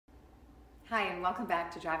Hi, and welcome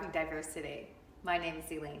back to Driving Diversity. My name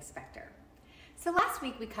is Elaine Spector. So last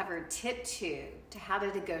week we covered tip 2 to how to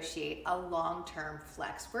negotiate a long-term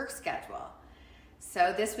flex work schedule.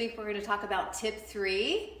 So this week we're going to talk about tip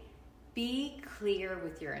 3, be clear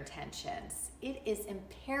with your intentions. It is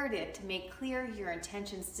imperative to make clear your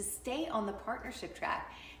intentions to stay on the partnership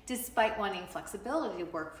track despite wanting flexibility to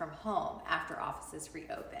work from home after offices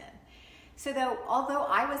reopen. So although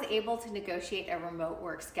I was able to negotiate a remote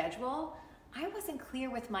work schedule, I wasn't clear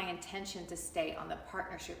with my intention to stay on the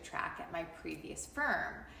partnership track at my previous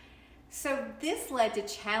firm. So this led to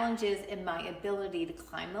challenges in my ability to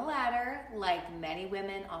climb the ladder, like many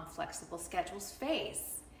women on flexible schedules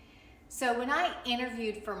face. So when I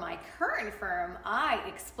interviewed for my current firm, I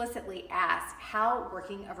explicitly asked how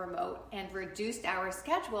working a remote and reduced hour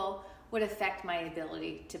schedule would affect my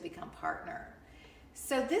ability to become partner.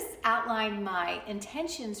 So this outlined my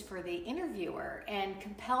intentions for the interviewer and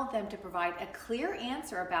compelled them to provide a clear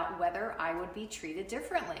answer about whether I would be treated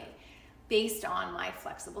differently based on my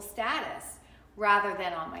flexible status rather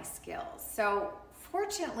than on my skills. So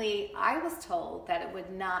fortunately, I was told that it would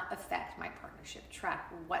not affect my partnership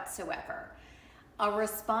track whatsoever. A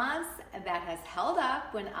response that has held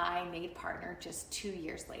up when I made partner just 2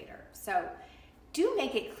 years later. So do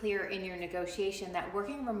make it clear in your negotiation that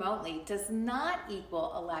working remotely does not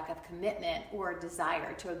equal a lack of commitment or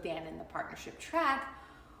desire to abandon the partnership track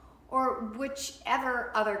or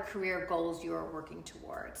whichever other career goals you are working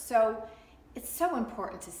towards. So it's so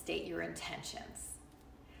important to state your intentions.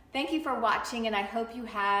 Thank you for watching, and I hope you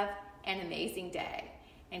have an amazing day.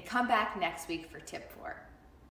 And come back next week for tip 4.